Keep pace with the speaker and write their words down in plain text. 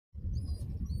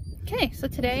Okay, so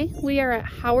today we are at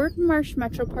Howard Marsh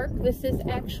Metropark. This is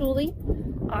actually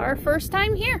our first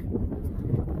time here.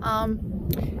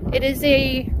 It is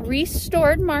a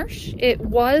restored marsh. It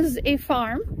was a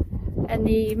farm, and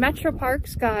the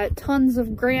Metroparks got tons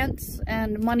of grants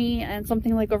and money and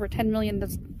something like over $10 million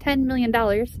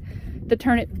to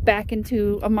turn it back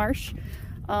into a marsh.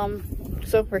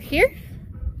 So we're here.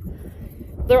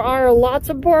 There are lots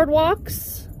of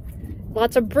boardwalks,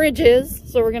 lots of bridges,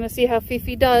 so we're gonna see how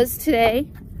Fifi does today.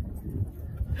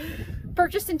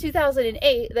 Purchased in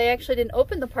 2008, they actually didn't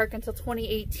open the park until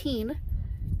 2018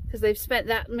 because they've spent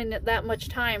that much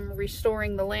time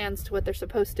restoring the lands to what they're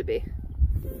supposed to be.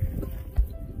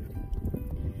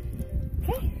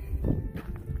 Okay.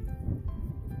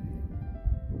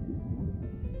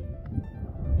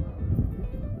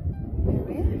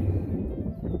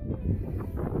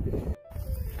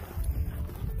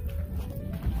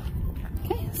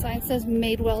 Sign says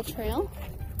Madewell Trail.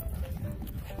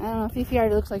 I don't know, Fifi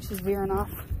already looks like she's veering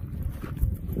off.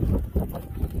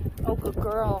 Oh, good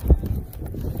girl.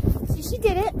 See, she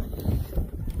did it.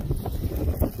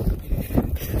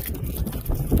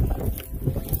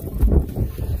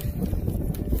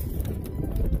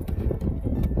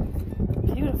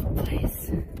 Beautiful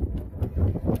place.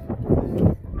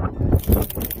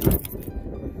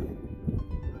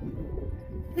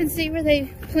 You can see where they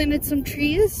planted some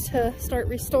trees to start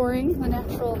restoring the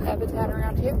natural habitat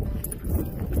around here.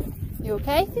 You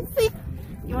okay, Fifi?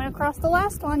 You want to cross the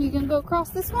last one? You gonna go across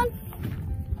this one?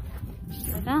 She's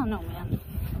like, I don't know, man.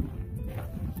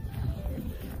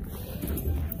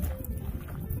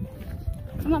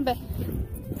 Come on, babe.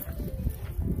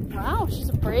 Wow, she's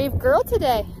a brave girl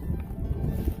today.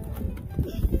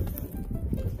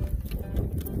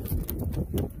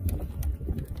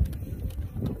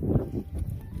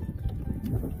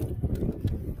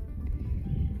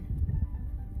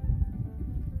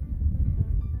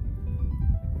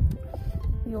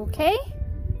 You okay?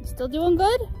 You still doing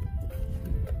good?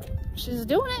 She's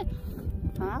doing it.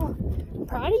 Wow. I'm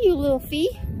proud of you, little Fee.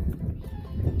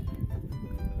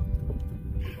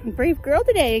 Brave girl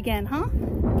today again, huh?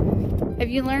 Have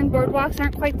you learned boardwalks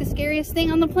aren't quite the scariest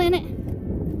thing on the planet?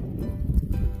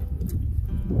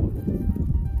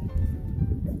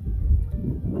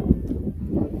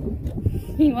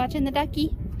 You watching the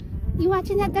ducky? You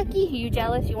watching that ducky? Are you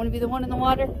jealous? You want to be the one in the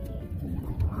water?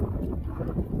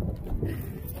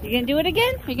 You gonna do it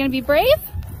again? Are you gonna be brave?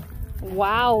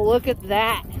 Wow, look at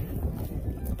that.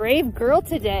 Brave girl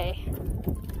today.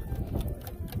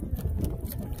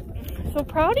 So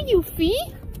proud of you, Fee.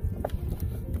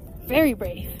 Very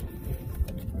brave.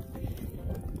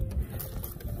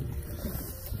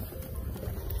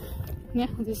 Yeah,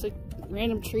 these like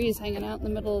random trees hanging out in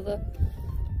the middle of the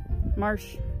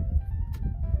marsh.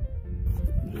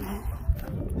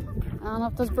 I don't know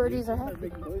if those birdies are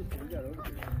happy.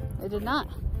 They did not.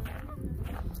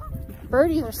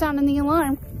 Birdies are sounding the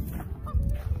alarm.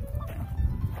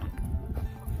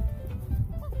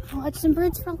 Watch some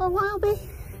birds for a little while, babe.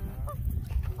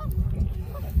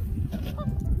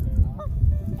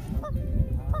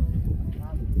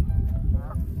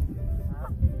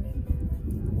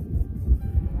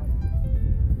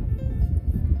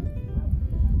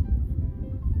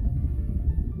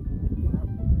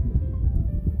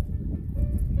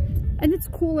 And it's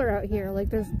cooler out here.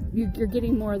 Like you're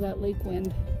getting more of that lake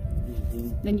wind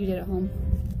than you did at home.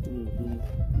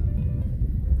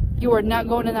 You are not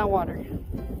going in that water.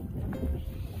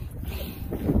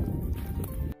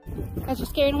 Guys are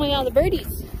scaring away all the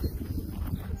birdies.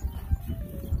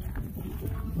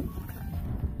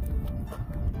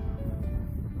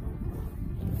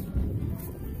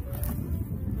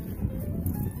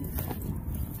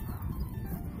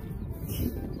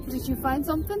 Did you find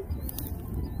something?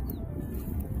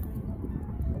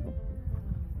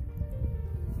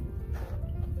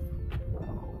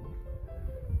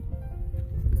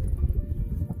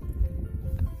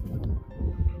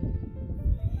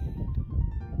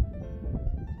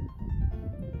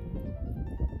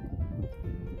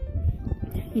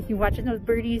 You watching those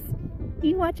birdies?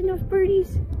 You watching those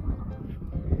birdies?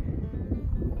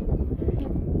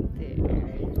 There.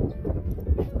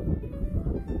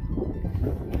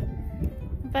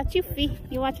 What about you, Fee?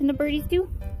 You watching the birdies too?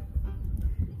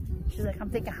 She's like, I'm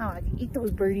thinking how I can eat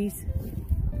those birdies.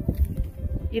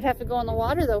 You'd have to go in the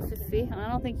water though, Fifi. I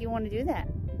don't think you want to do that.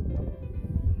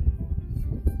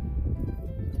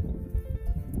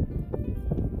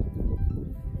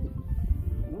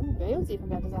 Ooh, Bale's even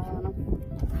got his eye on him.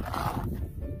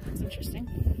 That's interesting.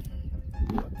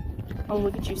 Oh,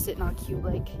 look at you sitting all cute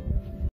like.